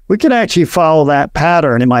Parkinson's. We could actually follow that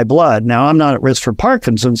pattern in my blood. Now, I'm not at risk for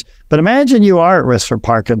Parkinson's, but imagine you are at risk for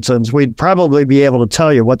Parkinson's. We'd probably be able to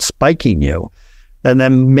tell you what's spiking you. And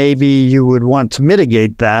then maybe you would want to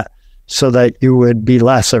mitigate that so that you would be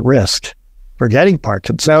less at risk for getting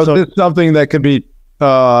Parkinson's. Now, is this something that could be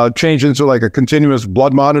changed into like a continuous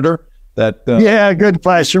blood monitor? Yeah, good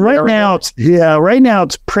question. Right now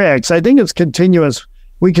it's pricks. I think it's continuous.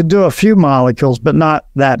 We could do a few molecules, but not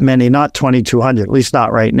that many, not 2,200, at least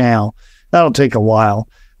not right now. That'll take a while.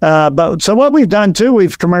 But so what we've done too,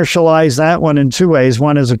 we've commercialized that one in 2 ways.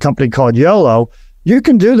 One is a company called YOLO. You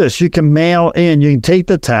can do this. You can mail in. You can take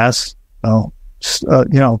the test.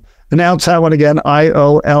 Announce that one again.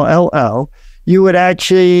 IOLLO. You would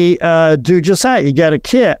actually do just that. You get a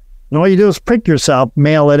kit, and all you do is prick yourself,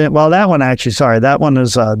 mail it in. Well, that one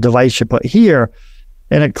is a device you put here,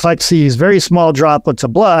 and it collects these very small droplets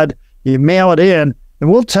of blood. You mail it in,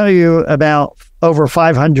 and we'll tell you about over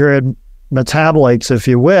 500 metabolites, if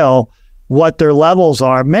you will, what their levels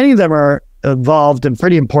are. Many of them are involved in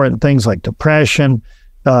pretty important things like depression,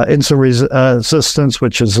 insulin resistance,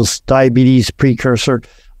 which is this diabetes precursor,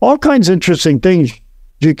 all kinds of interesting things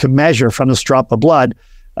you can measure from this drop of blood.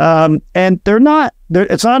 And it's not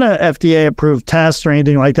an FDA approved test or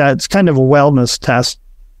anything like that. It's kind of a wellness test.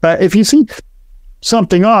 But if you see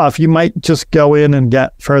something off, you might just go in and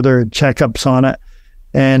get further checkups on it.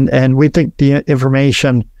 And we think the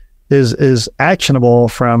information is actionable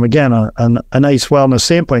from, again, a nice wellness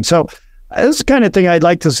standpoint. So this is the kind of thing I'd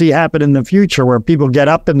like to see happen in the future, where people get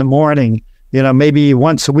up in the morning, maybe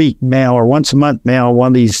once a week mail or once a month mail one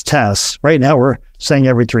of these tests. Right now we're saying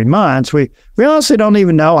every 3 months. We honestly don't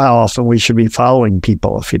even know how often we should be following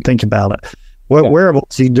people, if you think about it.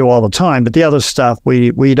 Wearables you do all the time, but the other stuff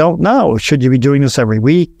we don't know. Should you be doing this every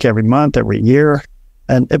week, every month, every year?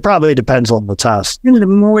 And it probably depends on the test. The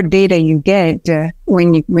more data you get,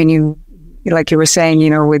 when you, like you were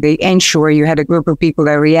saying, with the Ensure, you had a group of people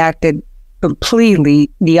that reacted completely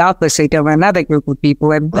the opposite of another group of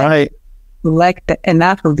people. And right. Select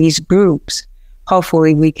enough of these groups,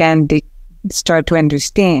 hopefully we can start to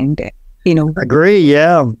understand, Agree,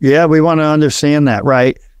 yeah. Yeah, we want to understand that,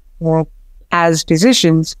 right? Well, as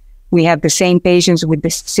physicians, we have the same patients with the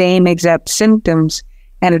same exact symptoms,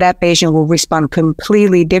 and that patient will respond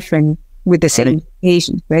completely different with the same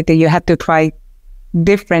patient, right? That you have to try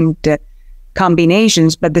different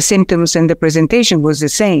combinations, but the symptoms and the presentation was the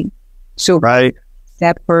same. So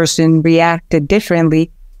that person reacted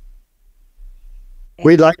differently.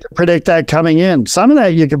 We'd like to predict that coming in. Some of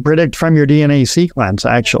that you can predict from your DNA sequence,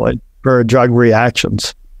 actually, for drug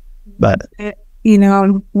reactions. But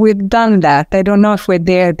we've done that. I don't know if we're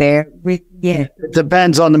there. It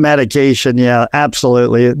depends on the medication. Yeah,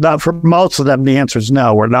 absolutely. Not for most of them, the answer is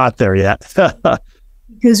no, we're not there yet.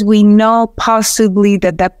 Because we know possibly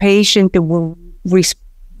that patient will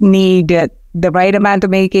need the right amount of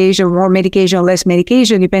medication, more medication, less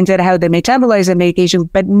medication, depends on how they metabolize the medication,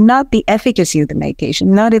 but not the efficacy of the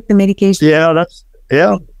medication, not if the medication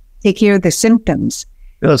take care of the symptoms.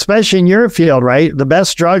 Especially in your field, right? The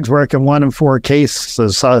best drugs work in 1 in 4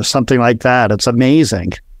 cases, something like that. It's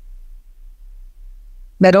amazing.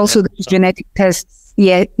 But also the genetic tests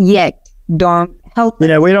yet don't help. We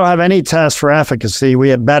don't have any tests for efficacy. We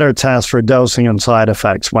have better tests for dosing and side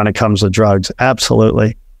effects when it comes to drugs.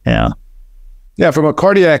 Absolutely. Yeah. Yeah, from a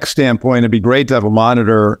cardiac standpoint, it'd be great to have a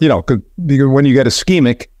monitor. When you get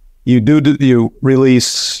ischemic, you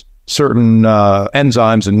release certain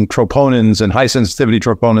enzymes and troponins and high sensitivity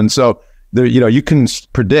troponins. So you can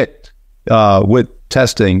predict with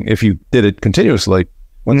testing, if you did it continuously,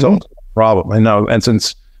 what's the problem. And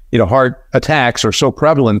since heart attacks are so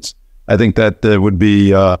prevalent, I think that would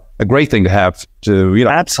be a great thing to have to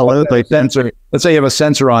absolutely sensor. Let's say you have a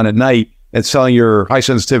sensor on at night. It's telling your high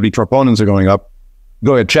sensitivity troponins are going up.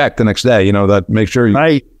 Go ahead, check the next day. That make sure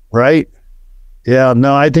you right. Yeah,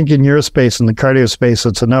 no, I think in your space, in the cardio space,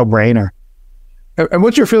 it's a no-brainer. And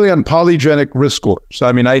what's your feeling on polygenic risk scores?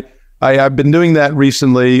 I mean, I've been doing that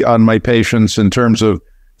recently on my patients in terms of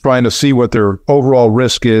trying to see what their overall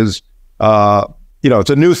risk is. It's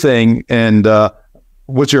a new thing. And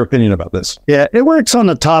what's your opinion about this? Yeah, it works on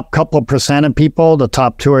the top couple % of people, the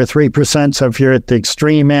top 2 or 3%. So if you're at the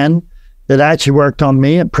extreme end, it actually worked on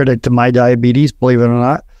me. It predicted my diabetes, believe it or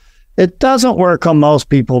not. It doesn't work on most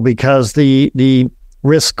people because the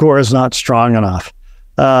risk score is not strong enough.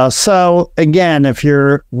 So again, if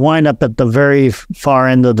you're wind up at the very far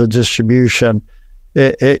end of the distribution,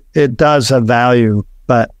 it does have value,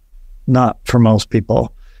 but not for most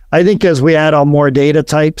people. I think as we add on more data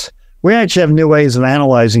types, we actually have new ways of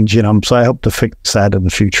analyzing genomes. So I hope to fix that in the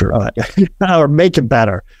future or make it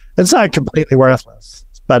better. It's not completely worthless,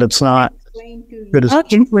 but it's not good as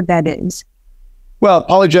what that is. Well,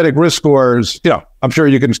 polygenic risk scores, I'm sure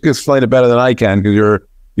you can explain it better than I can because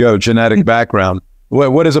you have a genetic background.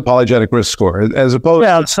 What is a polygenic risk score as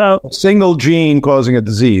opposed to a single gene causing a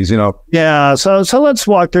disease, Yeah, so let's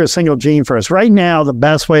walk through a single gene first. Right now, the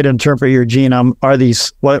best way to interpret your genome are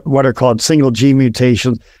these what are called single gene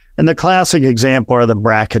mutations. And the classic example are the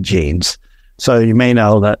BRCA genes. So you may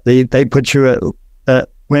know that they put you at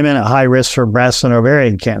women at high risk for breast and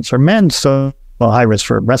ovarian cancer, men so high risk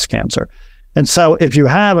for breast cancer. And so if you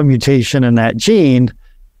have a mutation in that gene,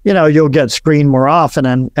 you'll get screened more often.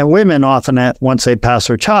 And women often, once they pass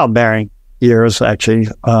their childbearing years, actually,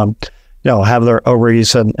 have their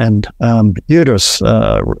ovaries and uterus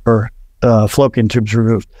or fallopian tubes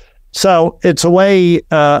removed. So it's a way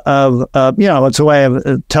of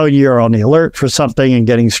telling you you're on the alert for something and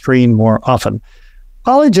getting screened more often.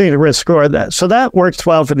 Polygenic risk score, that works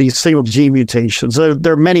well for these single gene mutations.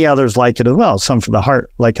 There are many others like it as well, some for the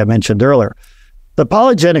heart, like I mentioned earlier. The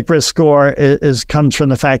polygenic risk score comes from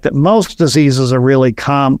the fact that most diseases are really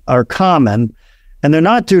common, and they're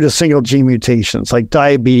not due to single gene mutations like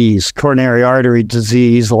diabetes, coronary artery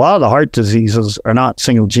disease. A lot of the heart diseases are not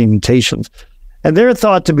single gene mutations. And they're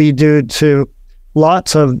thought to be due to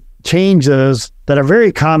lots of changes that are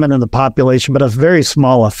very common in the population, but a very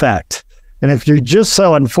small effect. And if you're just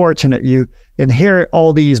so unfortunate, you inherit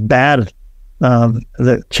all these bad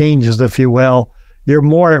the changes, if you will, you're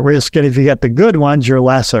more at risk. And if you get the good ones, you're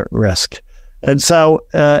less at risk. And so,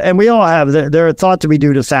 and we all have, they're thought to be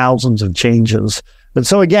due to thousands of changes. And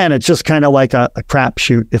so again, it's just kind of like a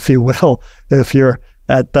crapshoot, if you will. If you're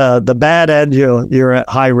at the bad end, you're at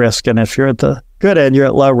high risk. And if you're at the good end, you're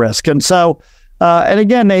at low risk. And so, and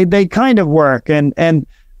again, they kind of work. And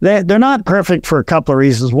they're not perfect for a couple of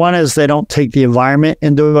reasons. One is they don't take the environment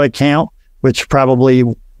into account, which probably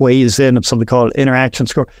weighs in something called interaction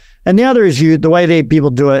score. And the other is the way people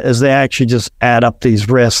do it is they actually just add up these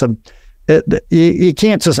risks. And you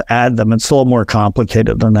can't just add them. It's a little more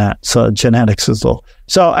complicated than that. So genetics is a little.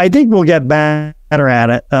 So I think we'll get better at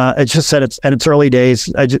it. It's just that it's early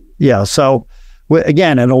days. So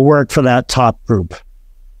again, it'll work for that top group.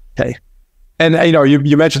 Okay. And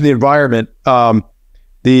you mentioned the environment. And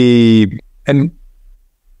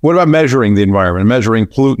what about measuring the environment, measuring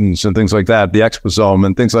pollutants and things like that, the exposome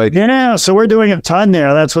and things like that? Yeah, so we're doing a ton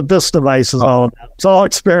there. That's what this device is all about. It's all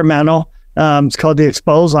experimental. It's called the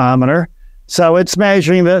exposometer. So it's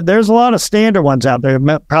measuring there's a lot of standard ones out there.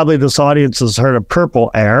 Probably this audience has heard of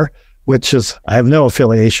purple air, which is I have no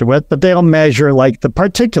affiliation with, but they'll measure like the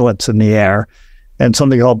particulates in the air and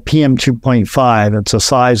something called PM 2.5. It's the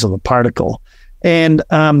size of the particle. And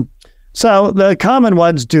so the common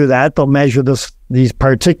ones do that. They'll measure these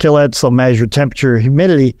particulates, they'll measure temperature,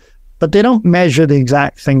 humidity, but they don't measure the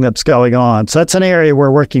exact thing that's going on. So that's an area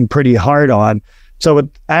we're working pretty hard on. So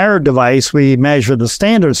with our device, we measure the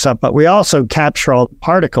standard stuff, but we also capture all the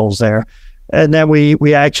particles there. And then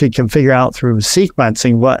we actually can figure out through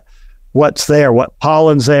sequencing what's there, what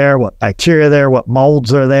pollen's there, what bacteria there, what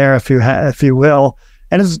molds are there, if you will.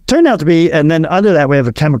 And it's turned out to be, and then under that, we have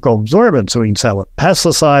a chemical absorbance. So we can tell what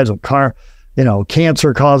pesticides, what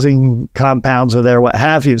cancer-causing compounds are there, what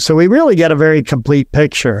have you. So we really get a very complete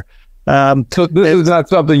picture. So this is not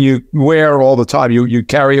something you wear all the time. You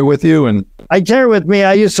carry it with you, and I carry it with me.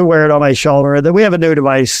 I used to wear it on my shoulder. Then we have a new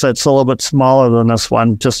device that's a little bit smaller than this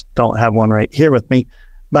one. Just don't have one right here with me.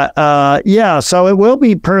 But so it will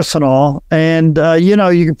be personal, and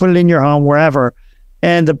you can put it in your home wherever.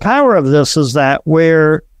 And the power of this is that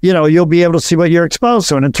you'll be able to see what you're exposed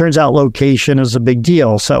to, and it turns out location is a big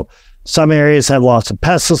deal. So some areas have lots of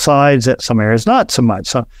pesticides, some areas not so much.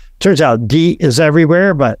 So turns out DEET is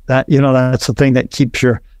everywhere, but that's the thing that keeps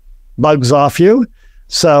your bugs off you.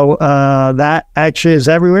 So that actually is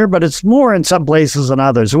everywhere, but it's more in some places than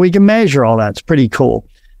others. And we can measure all that. It's pretty cool.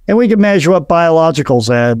 And we can measure what biologicals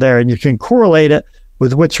are there, and you can correlate it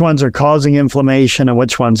with which ones are causing inflammation and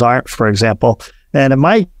which ones aren't, for example. And in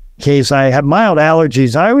my case, I have mild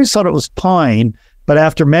allergies. I always thought it was pine, but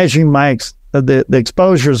after measuring the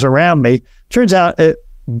exposures around me, turns out it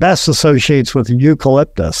best associates with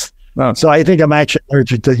eucalyptus. Oh. So I think I'm actually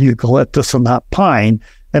allergic to eucalyptus and not pine.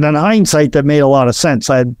 And in hindsight, that made a lot of sense.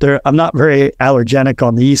 I'm not very allergenic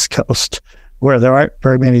on the East Coast, where there aren't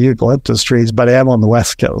very many eucalyptus trees, but I am on the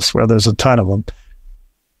West Coast, where there's a ton of them.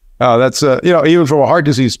 Oh, that's, even from a heart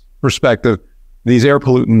disease perspective, these air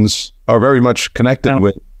pollutants are very much connected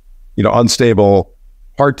with, unstable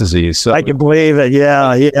heart disease. So I can believe it.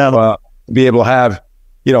 Yeah. Be able to have,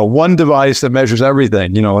 one device that measures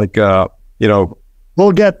everything,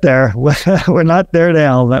 We'll get there. We're not there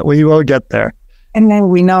now, but we will get there. And then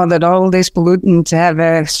we know that all these pollutants have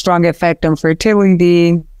a strong effect on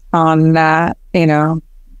fertility, on, Yeah.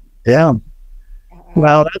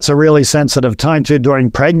 Well, that's a really sensitive time too during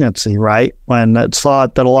pregnancy, right? When it's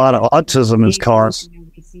thought that a lot of autism is caused.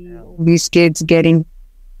 We see these kids getting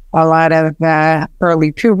a lot of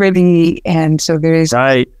early puberty, and so there is,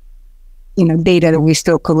 right, data that we're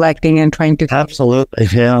still collecting and trying to absolutely,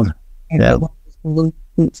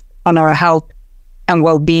 on our health and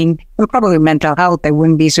well-being, and probably mental health. I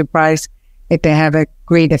wouldn't be surprised if they have a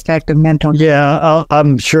great effect on mental health. Yeah,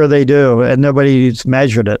 I'm sure they do, and nobody's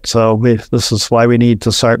measured it. So this is why we need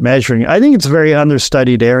to start measuring. I think it's a very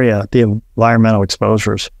understudied area, the environmental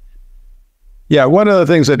exposures. Yeah, one of the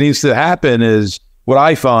things that needs to happen is, what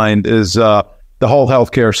I find is the whole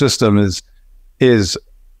healthcare system is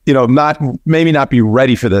maybe not be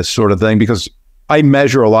ready for this sort of thing, because I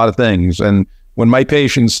measure a lot of things, and when my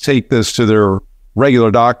patients take this to their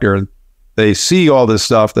regular doctor, they see all this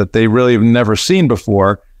stuff that they really have never seen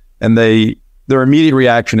before, and their immediate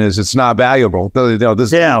reaction is it's not valuable.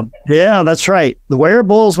 Yeah, that's right. The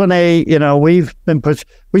wearables, when we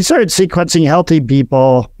started sequencing healthy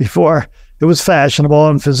people before it was fashionable,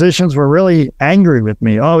 and physicians were really angry with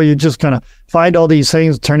me. Oh, you're just going to find all these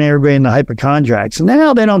things, turn everybody into hypochondriacs. And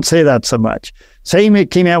now they don't say that so much. Same, it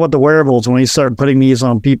came out with the wearables when we started putting these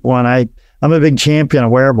on people, and I'm a big champion of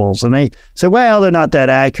wearables. And they say, well, they're not that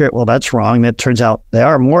accurate. Well, that's wrong. It turns out they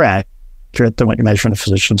are more accurate than what you measure in a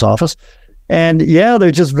physician's office. And yeah, they're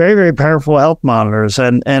just very, very powerful health monitors.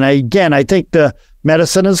 And again, I think the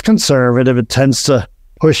medicine is conservative. It tends to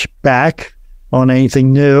push back on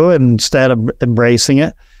anything new instead of embracing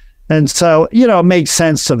it. And so, it makes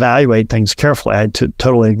sense to evaluate things carefully. I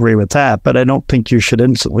totally agree with that, but I don't think you should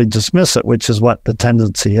instantly dismiss it, which is what the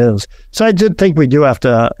tendency is. So I did think we do have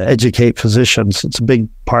to educate physicians. It's a big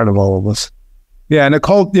part of all of this. Yeah, and a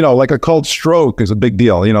cold stroke is a big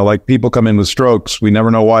deal. Like people come in with strokes. We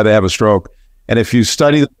never know why they have a stroke. And if you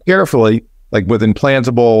study them carefully, like with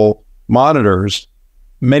implantable monitors,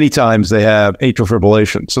 many times they have atrial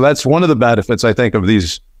fibrillation. So that's one of the benefits, I think, of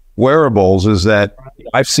these wearables, is that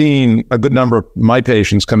I've seen a good number of my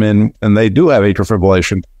patients come in and they do have atrial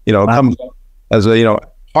fibrillation. It comes as a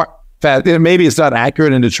heart fat. Maybe it's not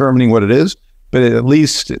accurate in determining what it is, but at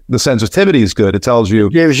least the sensitivity is good. It tells you.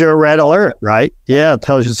 It gives you a red alert, right? Yeah, it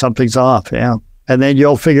tells you something's off. Yeah. And then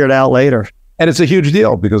you'll figure it out later. And it's a huge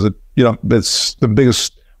deal because it's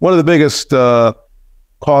one of the biggest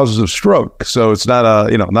causes of stroke. So it's not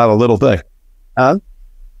a little thing.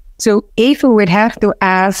 So if we would have to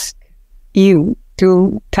ask you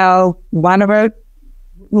to tell one of our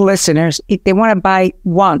listeners, if they want to buy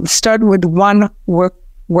one, start with one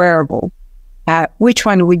wearable, which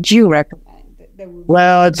one would you recommend?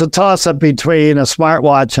 Well, it's a toss-up between a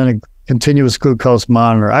smartwatch and a continuous glucose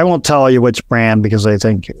monitor. I won't tell you which brand because I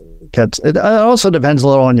think it also depends a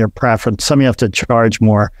little on your preference. Some you have to charge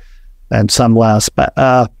more and some less. But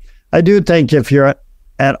I do think if you're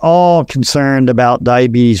at all concerned about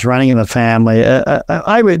diabetes running in the family,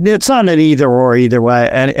 I would. It's not an either or either way.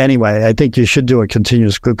 Anyway, I think you should do a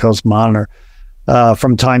continuous glucose monitor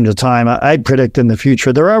from time to time. I predict in the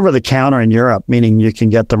future they're over the counter in Europe, meaning you can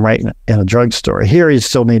get them right in a drugstore. Here, you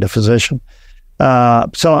still need a physician.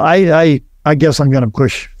 So I guess I'm going to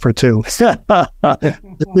push for two.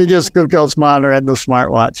 You just glucose monitor and the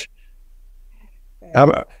smartwatch.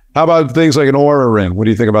 How about things like an Oura ring? What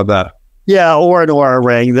do you think about that? Yeah, or an Oura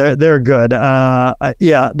ring. They're good.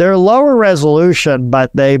 Yeah, they're lower resolution,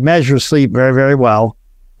 but they measure sleep very, very well.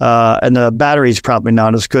 And the battery's probably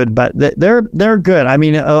not as good, but they're good. I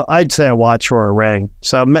mean, I'd say a watch or a ring.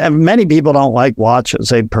 So many people don't like watches;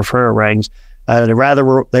 they prefer rings. They'd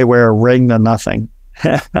rather they wear a ring than nothing.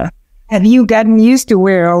 Have you gotten used to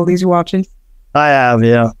wear all these watches? I have,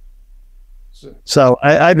 yeah. So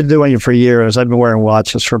I've been doing it for years. I've been wearing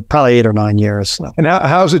watches for probably 8 or 9 years. So. And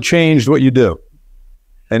how's it changed what you do?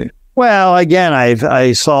 Well, again,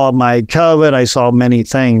 I saw my COVID. I saw many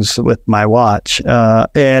things with my watch. Yeah,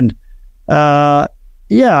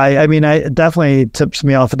 I mean, it definitely tips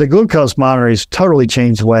me off. The glucose monitor has totally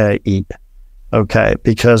changed the way I eat. Okay,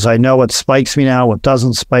 because I know what spikes me now, what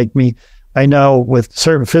doesn't spike me. I know with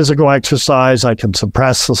certain physical exercise, I can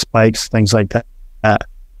suppress the spikes, things like that.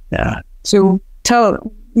 Yeah. So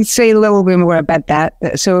say a little bit more about that.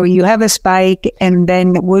 So you have a spike, and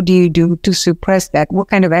then what do you do to suppress that? What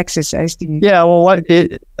kind of exercise do you do? Yeah, well, one of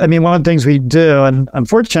the things we do, and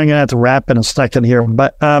unfortunately I'm going to have to wrap in a second here,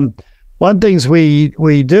 but one of the things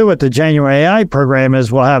we do with the January AI program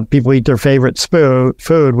is we'll have people eat their favorite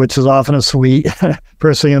food, which is often a sweet,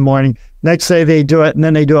 first thing in the morning. Next day they do it, and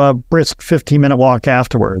then they do a brisk 15-minute walk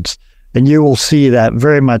afterwards. And you will see that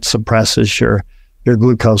very much suppresses your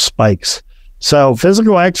glucose spikes. So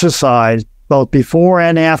physical exercise, both before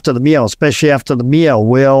and after the meal, especially after the meal,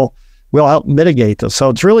 will help mitigate this.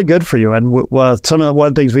 So it's really good for you. And one of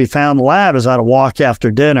the things we found in the lab is that a walk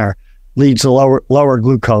after dinner leads to lower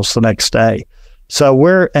glucose the next day.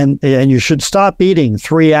 So and you should stop eating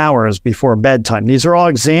 3 hours before bedtime. These are all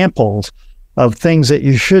examples of things that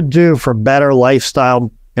you should do for better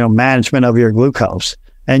lifestyle, management of your glucose.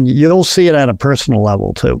 And you'll see it at a personal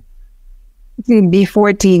level too.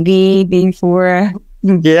 Before TV, before...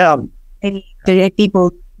 Yeah.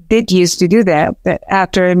 People did used to do that. But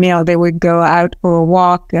after a meal, they would go out for a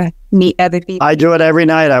walk, meet other people. I do it every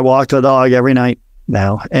night. I walk the dog every night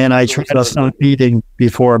now. And I try to stop eating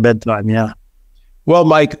before bedtime, yeah. Well,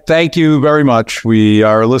 Mike, thank you very much.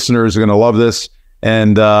 Our listeners are going to love this.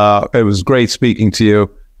 And it was great speaking to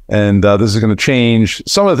you. And this is going to change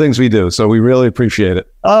some of the things we do. So we really appreciate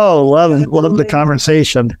it. Oh, love the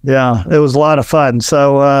conversation. Yeah, it was a lot of fun.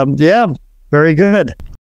 So, yeah, very good.